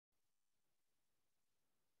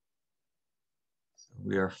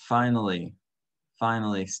We are finally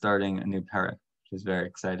starting a new parak, which is very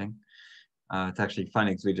exciting. It's actually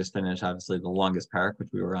funny because we just finished, obviously, the longest parak, which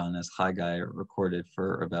we were on as Chagai recorded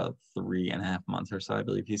for about 3.5 months or so, I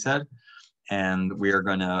believe he said. And we are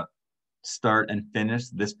going to start and finish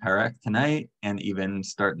this parak tonight and even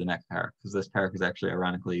start the next parak, because this parak is actually,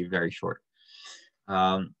 ironically, very short.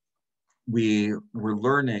 We were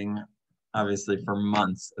learning, obviously, for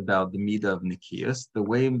months about the Midah of Nikias. The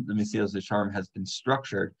way the Mesilat Yesharim has been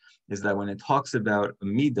structured is that when it talks about a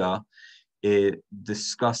Midah, it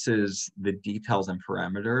discusses the details and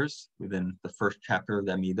parameters within the first chapter of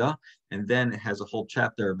that Midah, and then it has a whole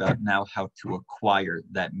chapter about now how to acquire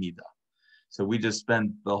that Midah. So we just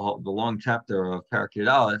spent the long chapter of Parak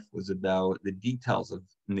Yud Aleph was about the details of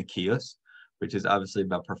Nikias, which is obviously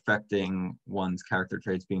about perfecting one's character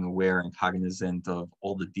traits, being aware and cognizant of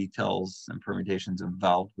all the details and permutations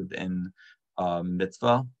involved within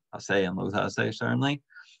mitzvah, aseh and lo aseh, certainly.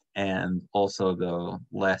 And also the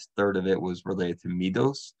last third of it was related to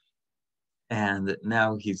midos. And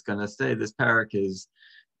now he's going to say this parak is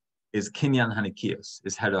kinyan hanikios,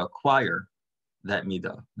 is how to acquire that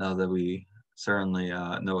midah, now that we certainly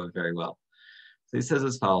know it very well. So he says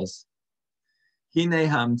as follows: Hine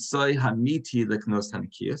hamtsoi hamiti leknos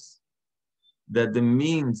hanikios, that the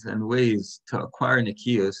means and ways to acquire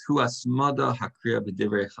nikios, hu asmada hakriya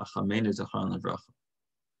b'divrei chachamenu zachron levracha.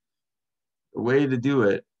 The way to do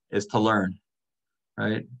it is to learn,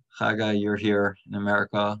 right? Chagai, you're here in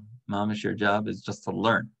America. Mamish, your job is just to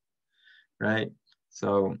learn, right?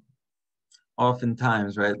 So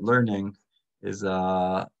oftentimes, right, learning is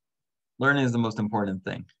the most important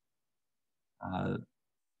thing.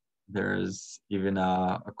 There's even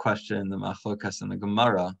a question in the Machlokas and the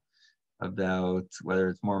Gemara about whether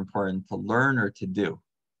it's more important to learn or to do.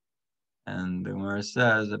 And the Gemara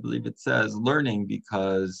says, I believe it says, learning,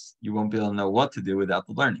 because you won't be able to know what to do without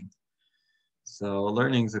the learning. So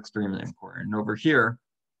learning is extremely important. Over here,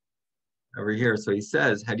 so he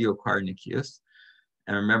says, how do you acquire Nikias?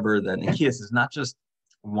 And remember that Nikias is not just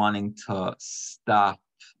wanting to stop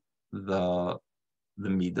the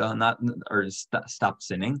midah, stop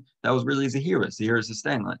sinning. That was really Zahiris. Zahiris is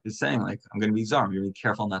saying, I'm going to be Zar, I'm going to be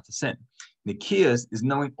careful not to sin. Nikias is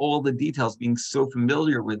knowing all the details, being so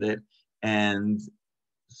familiar with it, and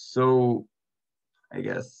so, I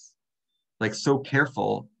guess, so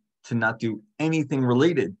careful to not do anything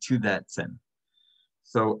related to that sin.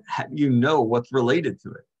 So how do you know what's related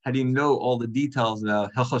to it? How do you know all the details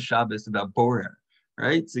about Hilchos Shabbos, about Borer,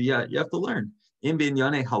 right? So yeah, you have to learn. In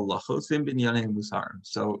binyane halachos, in binyane musar.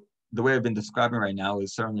 So the way I've been describing right now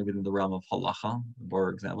is certainly within the realm of halacha, the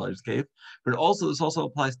Borer example I just gave, but this also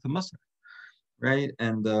applies to musar, right?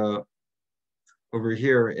 And over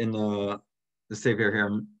here in the Sefer here,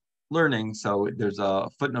 I'm learning. So there's a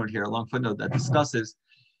footnote here, a long footnote that discusses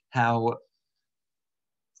how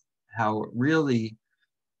really,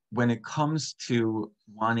 when it comes to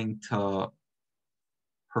wanting to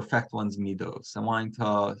perfect one's midos and wanting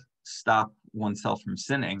to stop oneself from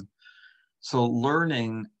sinning, so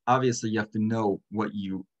learning, obviously you have to know what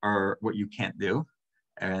you can't do.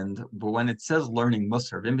 But when it says learning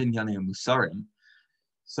musar, musarim,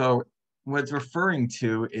 so what it's referring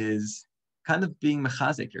to is kind of being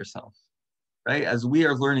mechazik yourself, right? As we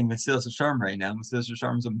are learning Mesilat Yesharim right now, Mesilat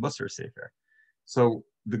Yesharim is a musar sefer. So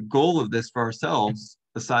the goal of this for ourselves,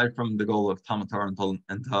 aside from the goal of Talmud Torah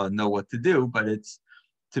and to know what to do, but it's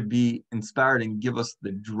to be inspired and give us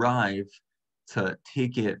the drive to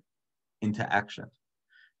take it into action.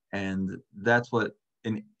 And that's what,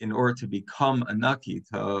 in order to become a Naki,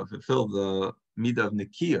 to fulfill the Midah of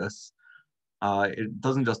Nikias, it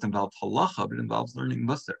doesn't just involve halacha, but it involves learning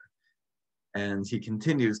musar. And he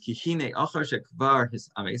continues, after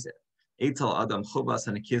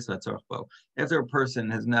a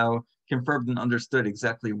person has now confirmed and understood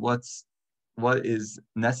exactly what is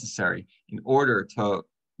necessary in order to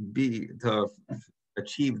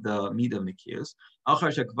achieve the midah of nikias,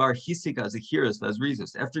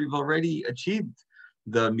 after you've already achieved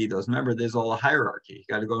the midos, remember there's all a hierarchy, you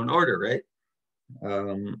got to go in order, right?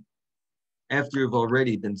 After you've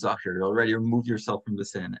already been zachir, you already removed yourself from the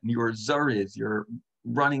sin, and you're zariz, you're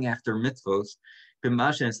running after mitzvos,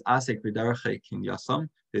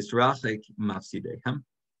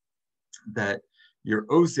 that you're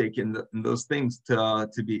osik in those things to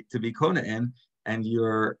be kona in, and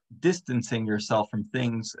you're distancing yourself from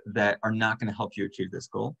things that are not going to help you achieve this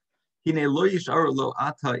goal.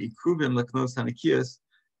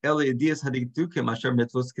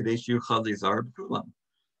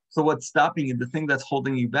 So what's stopping you, the thing that's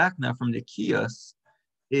holding you back now from Nikias,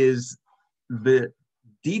 is the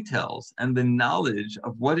details and the knowledge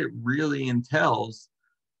of what it really entails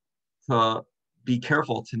to be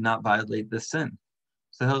careful to not violate this sin.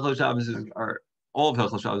 So Hilchos Shabbos all of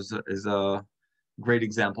Hilchos Shabbos is a great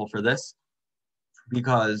example for this,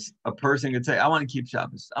 because a person could say, "I want to keep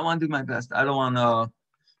Shabbos. I want to do my best. I don't want to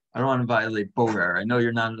violate Borer. I know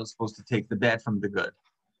you're not supposed to take the bad from the good.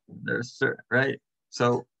 There's certain, right?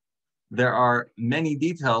 So there are many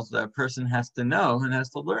details that a person has to know and has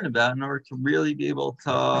to learn about in order to really be able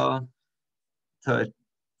to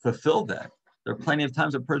fulfill that. There are plenty of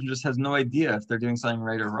times a person just has no idea if they're doing something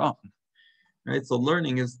right or wrong, right? So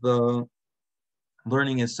learning is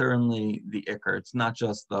certainly the ikar. It's not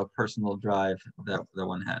just the personal drive that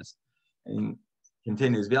one has. And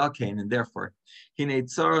continues, and therefore,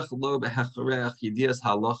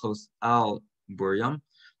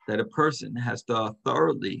 that a person has to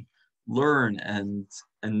thoroughly learn and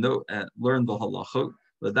know learn the halachot,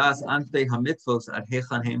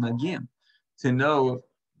 to know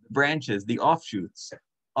branches, the offshoots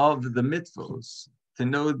of the mitzvos, to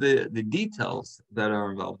know the details that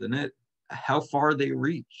are involved in it, how far they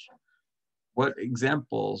reach, what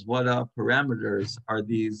examples, what parameters are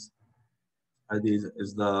these?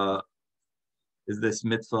 Is this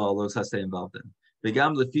mitzvah los haseh involved in? And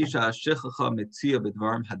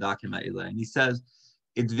he says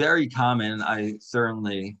it's very common.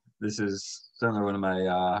 This is certainly one of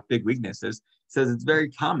my big weaknesses. He says it's very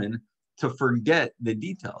common to forget the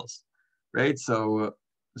details, right? So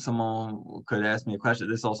someone could ask me a question.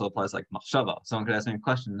 This also applies like machshava. Someone could ask me a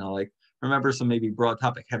question, and I'll like remember some maybe broad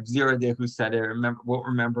topic. Have zero idea who said it.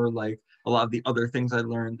 Remember like a lot of the other things I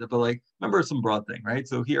learned, but like remember some broad thing, right?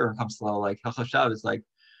 So here it comes to like Hilchos Shabbos is like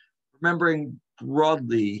remembering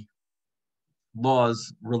broadly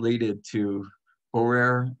laws related to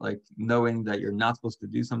Borer, like knowing that you're not supposed to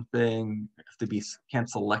do something, can't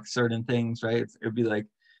select certain things, right? It'd be like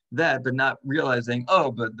that, but not realizing,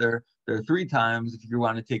 but there are 3 times if you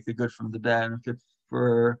want to take the good from the bad, if it's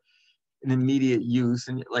for an immediate use,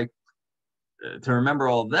 and like to remember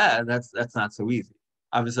all that, that's not so easy.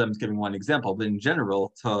 Obviously, I'm just giving one example, but in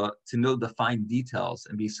general, to know the fine details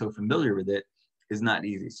and be so familiar with it is not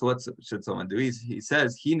easy. So what should someone do? He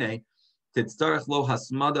says, Hine, titzarech lo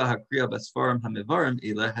hasmada hakriya basfarim hamevarim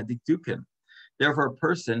ila hadikdukim. Therefore, a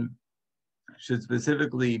person should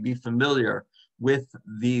specifically be familiar with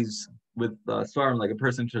svarim, like a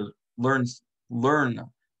person should learn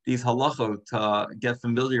these halachot to get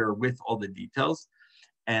familiar with all the details.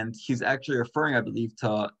 And he's actually referring, I believe,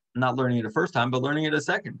 to not learning it a first time, but learning it a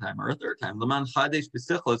second time or a third time.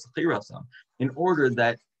 In order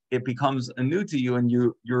that it becomes anew to you and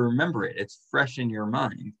you remember it. It's fresh in your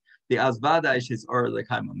mind. Then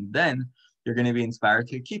you're going to be inspired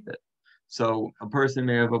to keep it. So a person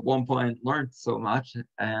may have at one point learned so much,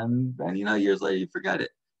 and then years later you forget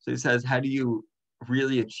it. So he says, how do you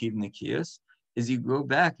really achieve Nikias? Is you go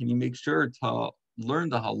back and you make sure to learn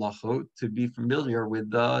the halachot, to be familiar with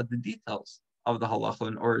the details of the halachot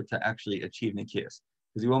in order to actually achieve Nikias.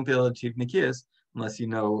 Because you won't be able to achieve Nikias unless you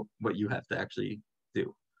know what you have to actually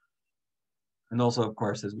do. And also, of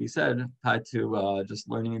course, as we said, tied to just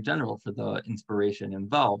learning in general for the inspiration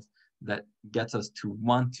involved that gets us to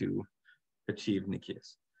want to achieve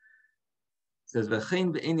Nikias. It says,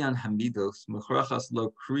 "V'chein be'inyan hamidos mechrachas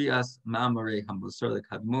lo kriyas ma'amarei hamusar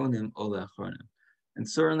lekadmonim o leachronim." And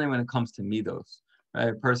certainly when it comes to midos, right?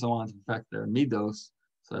 A person wants to perfect their midos,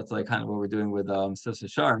 so that's like kind of what we're doing with Mesilat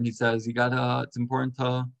Yesharim. He says it's important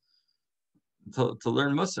to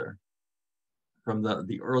learn Musar from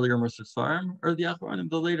the earlier Musar Svarim or the Achronim,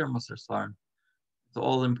 the later Musar Svarim. It's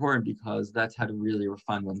all important because that's how to really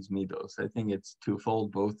refine one's midos. I think it's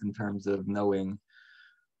twofold, both in terms of knowing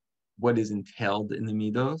what is entailed in the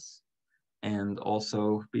midos and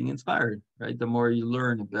also being inspired, right? The more you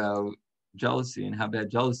learn about jealousy and how bad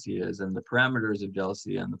jealousy is and the parameters of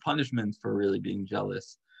jealousy and the punishments for really being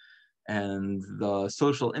jealous and the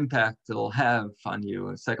social impact it'll have on you,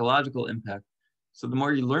 a psychological impact. So the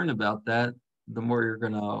more you learn about that, the more you're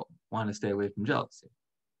going to want to stay away from jealousy.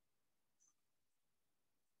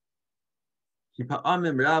 He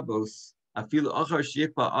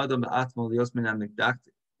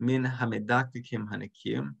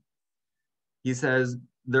says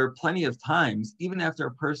there are plenty of times, even after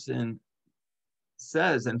a person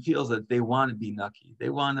says and feels that they want to be naki, they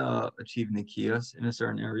want to achieve nikias in a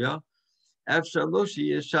certain area, it's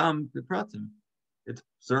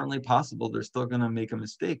certainly possible they're still going to make a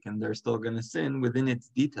mistake and they're still going to sin within its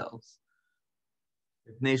details.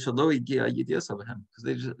 Because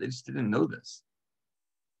they just didn't know this.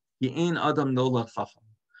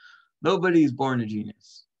 Nobody's born a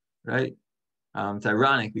genius, right? It's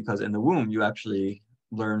ironic because in the womb you actually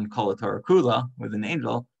learn Kol Torah Kula with an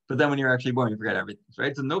angel, But then when you're actually born, you forget everything,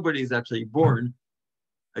 right? So nobody is actually born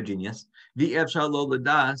a genius. And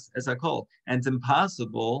it's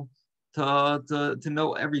impossible to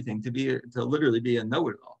know everything, to literally be a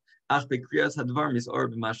know-it-all. But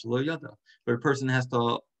a person has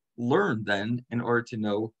to learn then in order to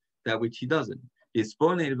know that which he doesn't.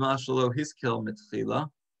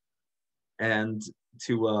 And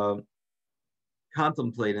to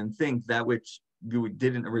contemplate and think that which you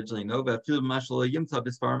didn't originally know.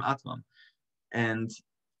 And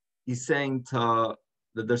he's saying that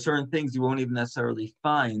there's certain things you won't even necessarily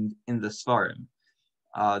find in the Svarim.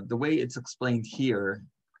 The way it's explained here,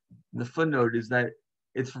 the footnote, is that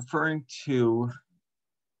it's referring to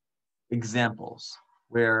examples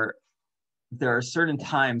where there are certain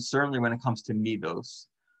times, certainly when it comes to midos,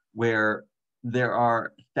 where there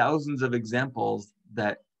are thousands of examples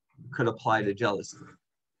that could apply to jealousy.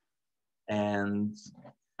 And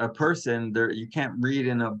a person, there, you can't read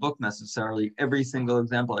in a book necessarily every single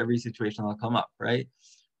example, every situation that'll come up, right?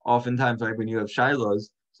 Oftentimes, like when you have shilas,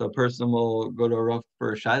 so a person will go to a Rav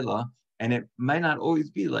for a shaila, and it might not always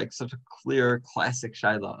be like such a clear classic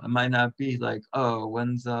shaila. It might not be like, oh,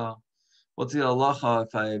 what's the halacha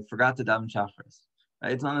if I forgot to daven shachris?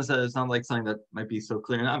 Right? It's not necessarily, it's not like something that might be so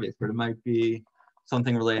clear and obvious, but it might be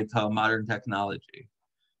something related to modern technology,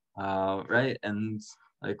 right? And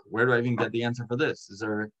like, where do I even get the answer for this? Is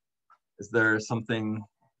there something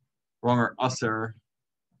wrong or usher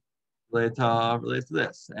related to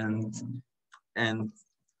this? And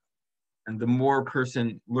the more a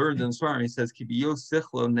person learns in Svarim, he says,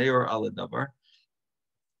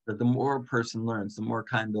 that the more a person learns, the more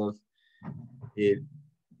kind of it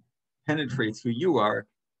penetrates who you are,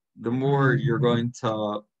 the more you're going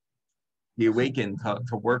to be awakened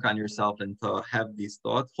to work on yourself and to have these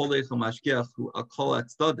thoughts. Then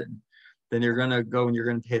you're going to go and you're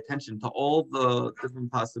going to pay attention to all the different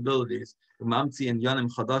possibilities. And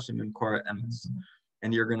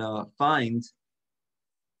you're going to find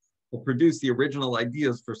or produce the original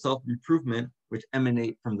ideas for self-improvement, which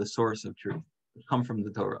emanate from the source of truth, which come from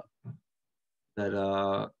the Torah. That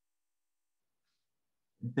I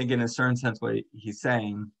think in a certain sense what he's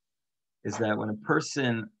saying is that when a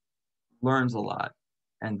person learns a lot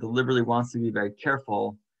and deliberately wants to be very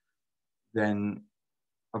careful, then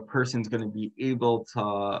a person's going to be able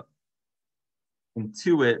to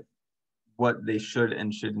intuit what they should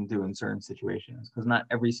and shouldn't do in certain situations, because not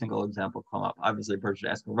every single example come up. Obviously, a person should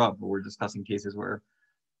ask a Rav, but we're discussing cases where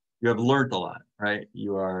you have learned a lot, right?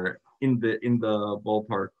 You are in the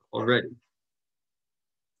ballpark already.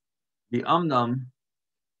 The Amnam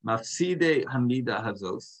Mafside Hamida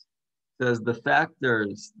Hazos says the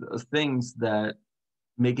factors, the things that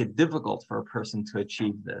make it difficult for a person to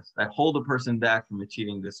achieve this, that hold a person back from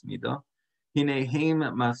achieving this midah. Hineheim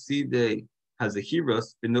mafside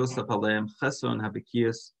hazahiros b'nosaf aleim cheson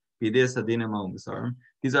habekias b'des hadinim al-musarim.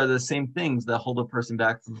 These are the same things that hold a person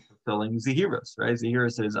back from fulfilling zahiros, right?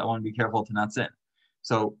 Zahiros says, I want to be careful to not sin.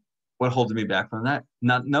 So what holds me back from that?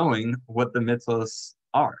 Not knowing what the mitzvahs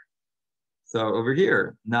are. So over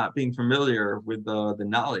here, not being familiar with the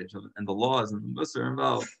knowledge and the laws and the musar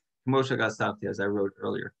involved, as I wrote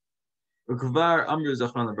earlier. Below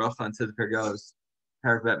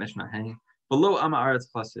Amaretz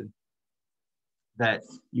Chassid, that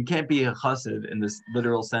you can't be a chassid in this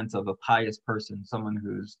literal sense of a pious person, someone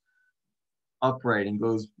who's upright and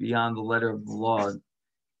goes beyond the letter of the law.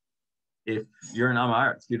 If you're an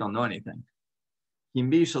Amaretz, you don't know anything.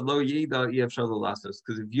 Because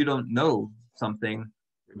if you don't know something,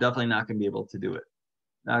 you're definitely not going to be able to do it.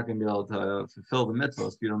 Not going to be able to fulfill the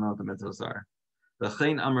mitzvahs if you don't know what the mitzvahs are. The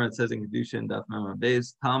Chain Amr, it says in Kedushin, Daf Mem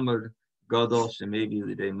Beis, Talmud Gadol Shemevi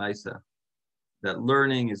Lidei Maisa. That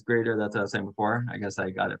learning is greater. That's what I was saying before. I guess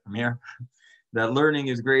I got it from here. That learning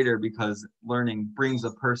is greater because learning brings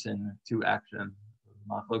a person to action.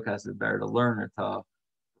 Machlokas is better to learn or to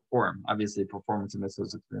perform. Obviously, performance in mitzvahs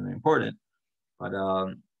is extremely important. But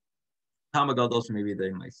Talmud Gadol Shemevi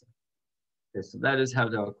Lidei Maisa. Okay, so that is how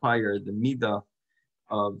to acquire the midah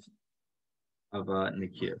of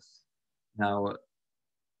Nikias. Now,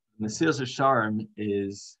 Mesilat Yesharim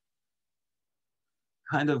is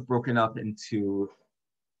kind of broken up into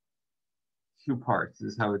two parts.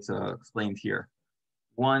 This is how it's explained here.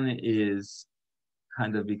 One is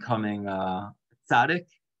kind of becoming a tzaddik,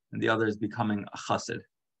 and the other is becoming a chassid.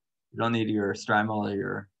 You don't need your Strimel or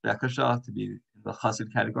your Bekasha to be in the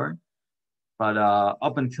chassid category. But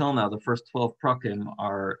up until now, the first 12 prakim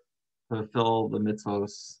are to fulfill the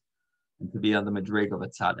mitzvos and to be on the madrig of a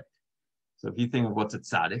tzaddik. So if you think of what's a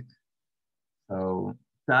tzaddik, so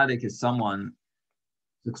tzaddik is someone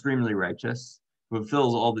who's extremely righteous, who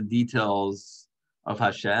fulfills all the details of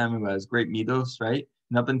Hashem, who has great midos, right?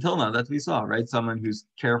 And up until now, that's what we saw, right? Someone who's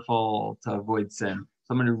careful to avoid sin,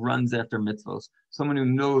 someone who runs after mitzvos, someone who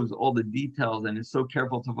knows all the details and is so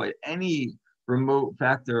careful to avoid any remote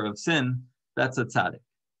factor of sin, that's a tzaddik.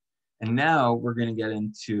 And now we're going to get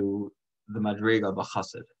into the madrega of a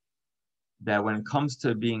chassid. That when it comes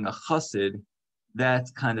to being a chassid,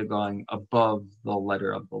 that's kind of going above the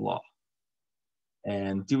letter of the law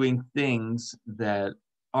and doing things that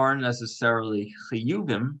aren't necessarily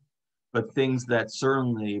chiyuvim, but things that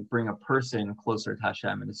certainly bring a person closer to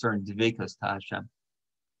Hashem and a certain dveikus to Hashem.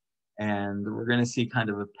 And we're going to see kind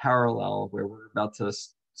of a parallel where we're about to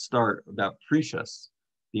start about precious,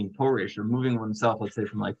 being porish, removing oneself, let's say,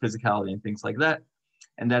 from like physicality and things like that.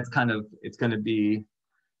 And that's kind of, it's going to be,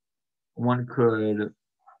 one could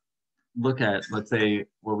look at, let's say,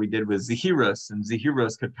 what we did with Zehirus, and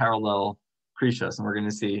Zehirus could parallel precious, and we're going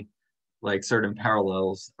to see like certain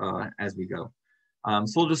parallels as we go.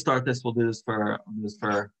 So we'll just start this. We'll do this for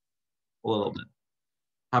a little bit.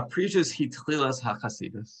 Ha-precious hitchilas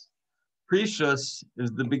ha-chasidus. Precious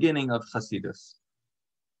is the beginning of chasidus.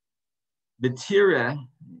 B'tireh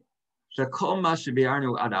shekol ma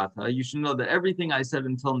shebiarnu ad ata. You should know that everything I said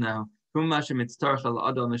until now, hu ma shemitztarech al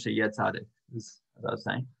adam sheyeh tzaddik. This is what I was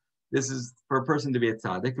saying. This is for a person to be a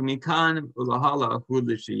tzaddik. Mikan ulahala hu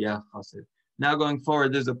l'sheyeh chasid. Now going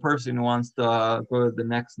forward, there's a person who wants to go to the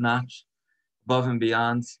next notch, above and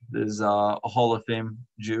beyond. There's a Hall of Fame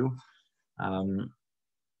Jew. And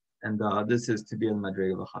this is to be in the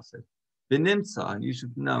Madrega of a Chassid. V'nimtza, you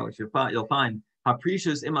should know, you'll find,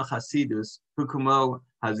 ha-precious ima chasidus, hukumo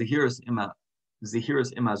ha-zehirus ima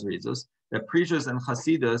zrizus, that precious and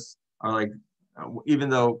chasidus are like, even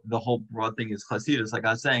though the whole broad thing is chasidus, like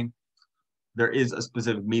I was saying, there is a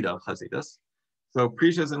specific midah of chasidus. So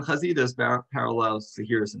precious and chasidus parallels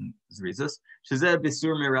zehirus and zrizus. Shezeh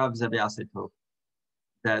b'sur mirav zeh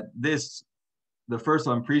that this, the first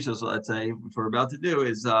one, precious, let's say, which we're about to do,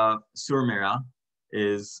 is sur mira,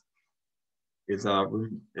 is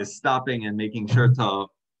stopping and making sure to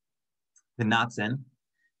not sin,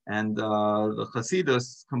 and the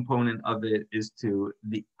chasidus component of it is to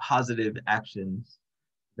the positive actions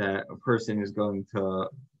that a person is going to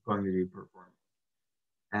be performing,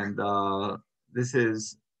 and this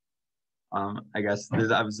is, I guess, this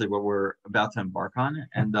is obviously what we're about to embark on,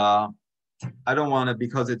 and I don't want to,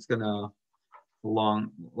 because it's gonna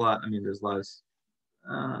long lot. I mean, there's lots.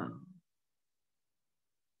 I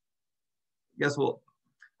guess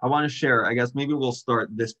I want to share. I guess maybe we'll start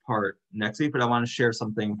this part next week, but I want to share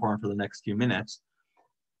something important for the next few minutes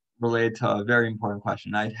related to a very important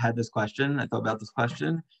question. I had this question. I thought about this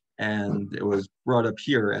question, and it was brought up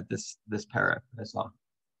here at this paragraph I saw.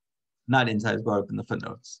 Not inside. It's brought up in the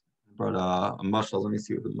footnotes. I brought a mushal. Let me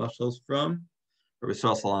see what the mushal's from. Rabbi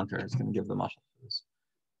Schlusselberg is going to give the mushal for this.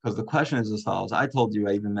 Because the question is as follows. I told you,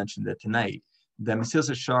 I even mentioned it tonight, that Mesilat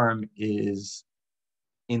Yesharim is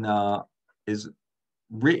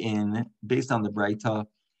written based on the Breita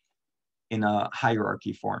in a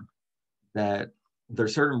hierarchy form. That there are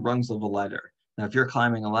certain rungs of a ladder. Now, if you're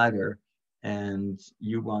climbing a ladder and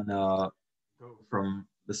you want to go from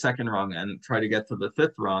the second rung and try to get to the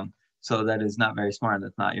fifth rung, so that is not very smart.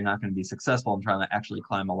 You're not going to be successful in trying to actually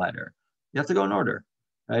climb a ladder. You have to go in order.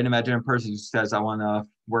 Right? Imagine a person who says, I want to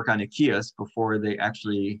work on Ikiyas before they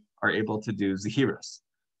actually are able to do Zehirus.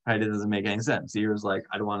 Right? It doesn't make any sense. Zehirus is like,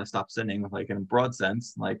 I don't want to stop sinning, like in a broad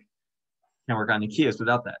sense, like can't work on Ikiyas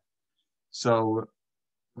without that. So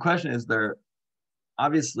the question is,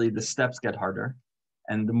 obviously the steps get harder,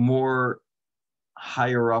 and the more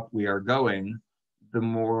higher up we are going, the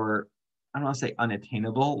more, I don't want to say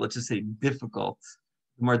unattainable, let's just say difficult,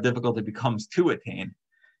 the more difficult it becomes to attain.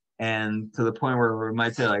 And to the point where we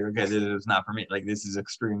might say, like, okay, this is not for me. Like, this is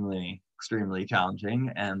extremely, extremely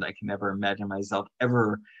challenging. And I can never imagine myself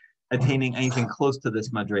ever attaining anything close to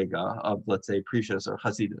this madrega of, let's say, precious or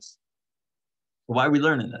chasidus. Why are we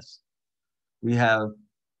learning this? We have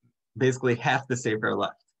basically half the sefer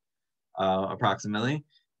left, approximately.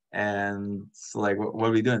 And so, like, what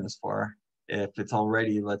are we doing this for? If it's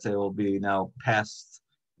already, let's say, we'll be now past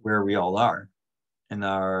where we all are on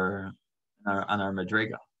our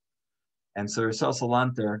madrega. And so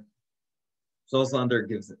Schlusselberg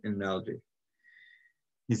gives an analogy.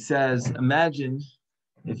 He says, imagine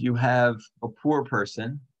if you have a poor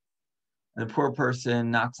person, and the poor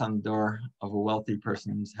person knocks on the door of a wealthy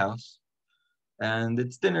person's house, and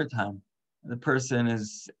it's dinner time. And the person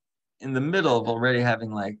is in the middle of already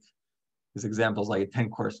having, like, his example is like a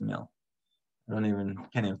 10-course meal. I can't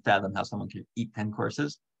even fathom how someone could eat 10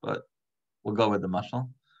 courses, but we'll go with the mashal.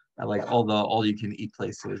 Like all you can eat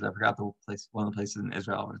places. I forgot one of the places in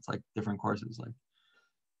Israel where it's like different courses, like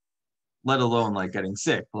let alone like getting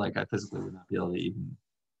sick. Like I physically would not be able to even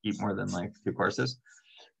eat more than like 2 courses.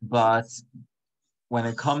 But when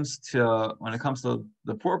it comes to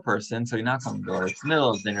the poor person, so he knocks on the door. It's middle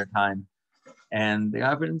of dinner time, and the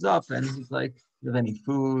guy opens up and he's like, "You have any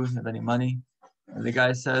food? You have any money?" And the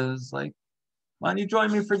guy says, "Like, why don't you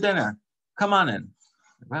join me for dinner? Come on in."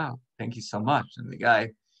 Wow, thank you so much. And the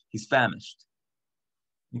guy, he's famished.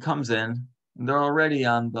 He comes in, and they're already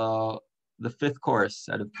on the fifth course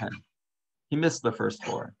out of 10. He missed the first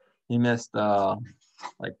four. He missed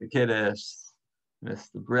like the kiddush,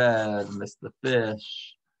 missed the bread, missed the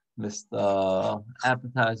fish, missed the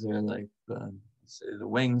appetizer, like the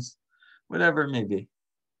wings, whatever it may be.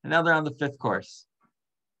 And now they're on the fifth course.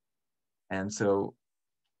 And so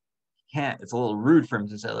it's a little rude for him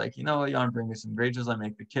to say, like, you know what, you want to bring me some grages, let me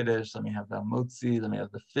make the kiddush, let me have the motzi, let me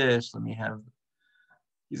have the fish, let me have.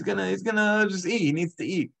 He's gonna just eat. He needs to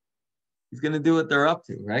eat. He's gonna do what they're up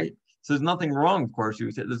to, right? So there's nothing wrong, of course.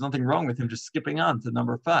 There's nothing wrong with him just skipping on to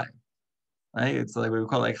number 5, right? It's like we would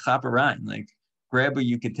call it like chaperine, like grab what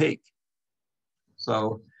you could take.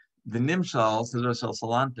 So the Nimshal, says Rosh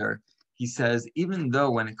Salanter, he says, even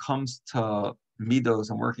though when it comes to midos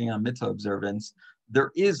and working on mitzvah observance,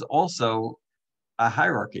 there is also a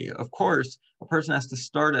hierarchy. Of course, a person has to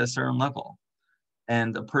start at a certain level,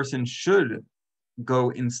 and a person should go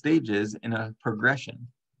in stages in a progression.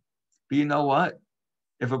 But you know what?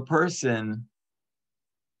 If a person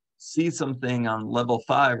sees something on level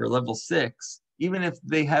 5 or level 6, even if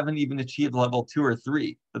they haven't even achieved level 2 or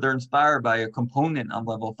 3, but they're inspired by a component on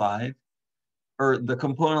level 5, or the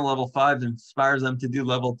component on level 5 inspires them to do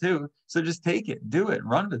level 2, so just take it, do it,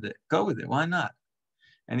 run with it, go with it. Why not?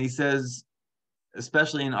 And he says,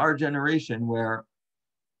 especially in our generation where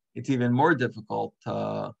it's even more difficult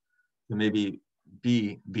to maybe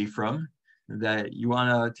be from, that you want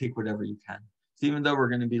to take whatever you can. So even though we're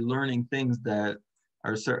going to be learning things that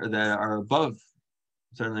are above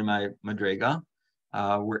certainly my madrega,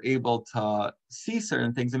 we're able to see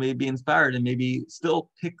certain things and maybe be inspired and maybe still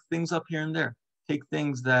pick things up here and there, take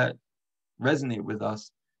things that resonate with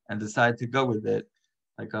us and decide to go with it,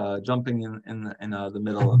 like jumping in the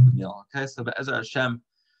middle of the meal. Okay, so as Hashem,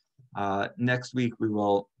 next week we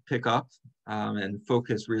will pick up and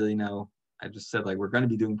focus really now. I just said like we're going to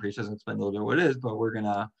be doing preachers and explain a little bit what it is, but we're going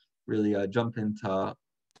to really jump into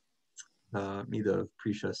the midah of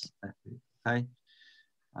precious next week. Okay.